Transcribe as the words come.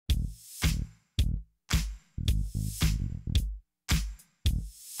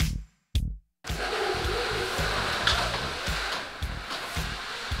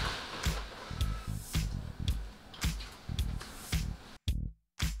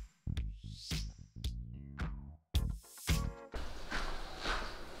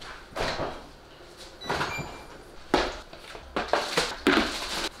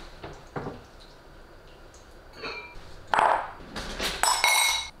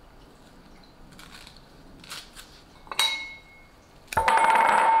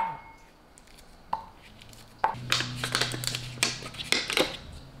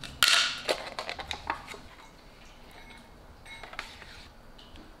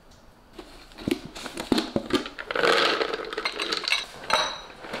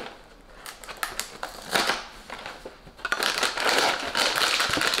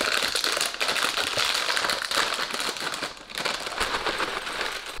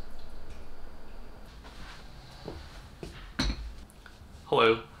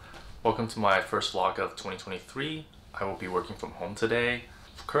Hello, welcome to my first vlog of 2023. I will be working from home today.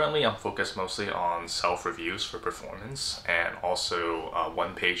 Currently, I'm focused mostly on self-reviews for performance and also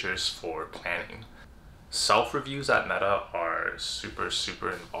one-pagers for planning. Self-reviews at Meta are super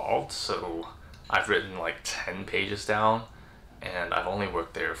involved, so I've written like 10 pages down and I've only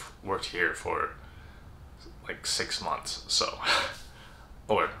worked here for like 6 months, so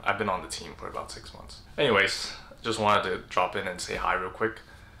or I've been on the team for about 6 months. Anyways, just wanted to drop in and say hi real quick.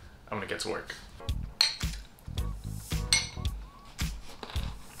 I'm gonna get to work.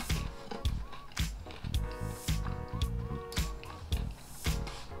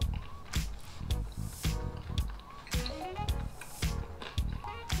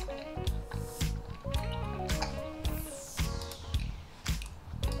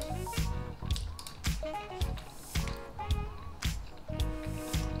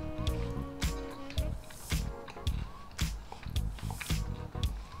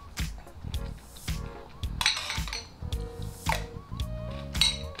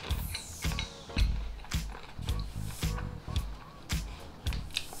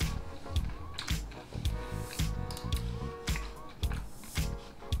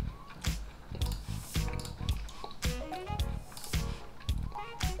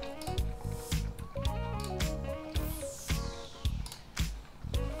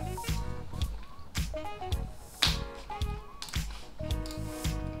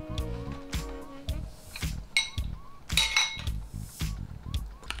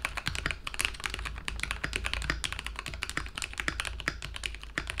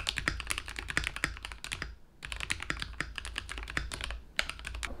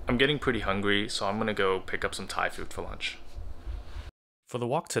 I'm getting pretty hungry, so I'm gonna go pick up some Thai food for lunch. For the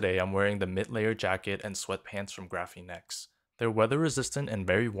walk today, I'm wearing the mid-layer jacket and sweatpants from Graphene-X. They're weather resistant and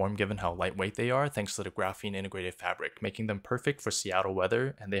very warm given how lightweight they are thanks to the graphene integrated fabric, making them perfect for Seattle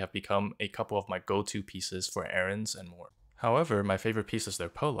weather, and they have become a couple of my go-to pieces for errands and more. However, my favorite piece is their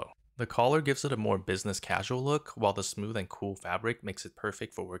polo. The collar gives it a more business casual look, while the smooth and cool fabric makes it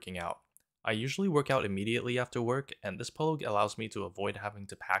perfect for working out. I usually work out immediately after work, and this polo allows me to avoid having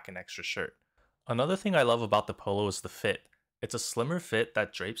to pack an extra shirt. Another thing I love about the polo is the fit. It's a slimmer fit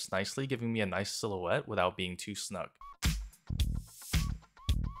that drapes nicely, giving me a nice silhouette without being too snug.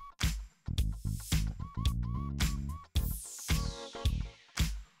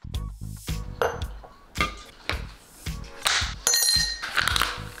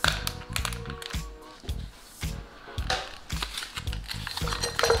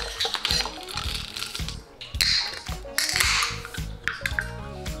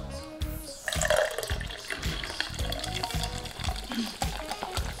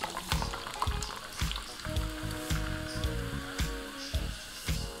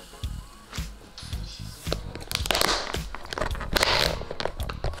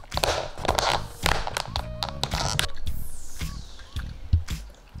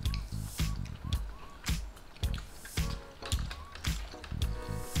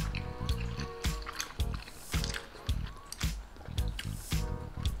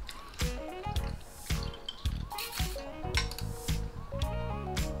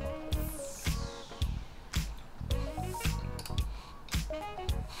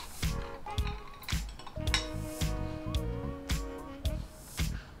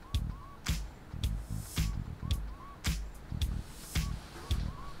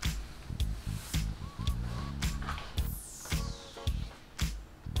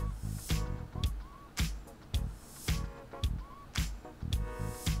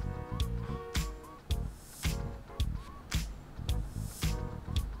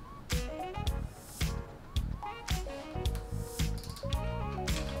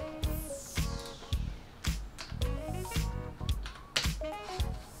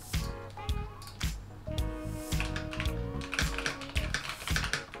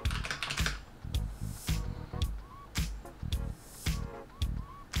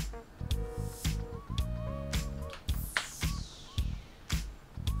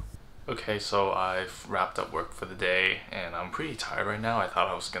 Okay, so I've wrapped up work for the day and I'm pretty tired right now. I thought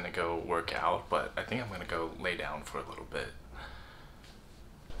I was gonna go work out, but I think I'm gonna go lay down for a little bit.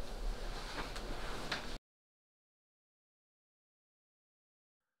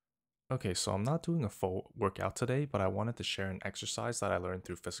 Okay, so I'm not doing a full workout today, but I wanted to share an exercise that I learned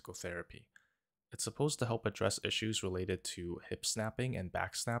through physical therapy. It's supposed to help address issues related to hip snapping and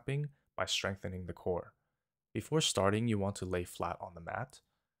back snapping by strengthening the core. Before starting, you want to lay flat on the mat.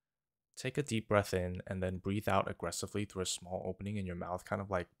 Take a deep breath in and then breathe out aggressively through a small opening in your mouth, kind of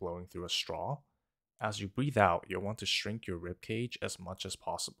like blowing through a straw. As you breathe out, you'll want to shrink your rib cage as much as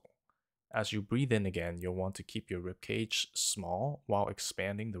possible. As you breathe in again, you'll want to keep your ribcage small while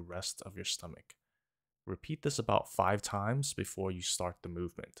expanding the rest of your stomach. Repeat this about 5 times before you start the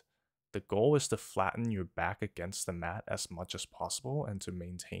movement. The goal is to flatten your back against the mat as much as possible and to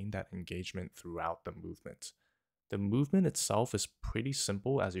maintain that engagement throughout the movement. The movement itself is pretty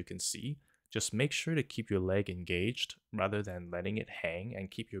simple, as you can see. Just make sure to keep your leg engaged rather than letting it hang,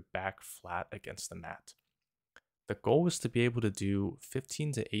 and keep your back flat against the mat. The goal is to be able to do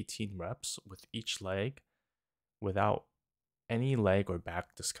 15 to 18 reps with each leg without any leg or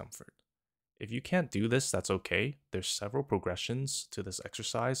back discomfort. If you can't do this, that's okay. There's several progressions to this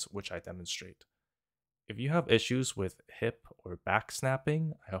exercise which I demonstrate. If you have issues with hip or back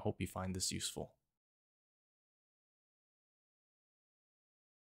snapping, I hope you find this useful.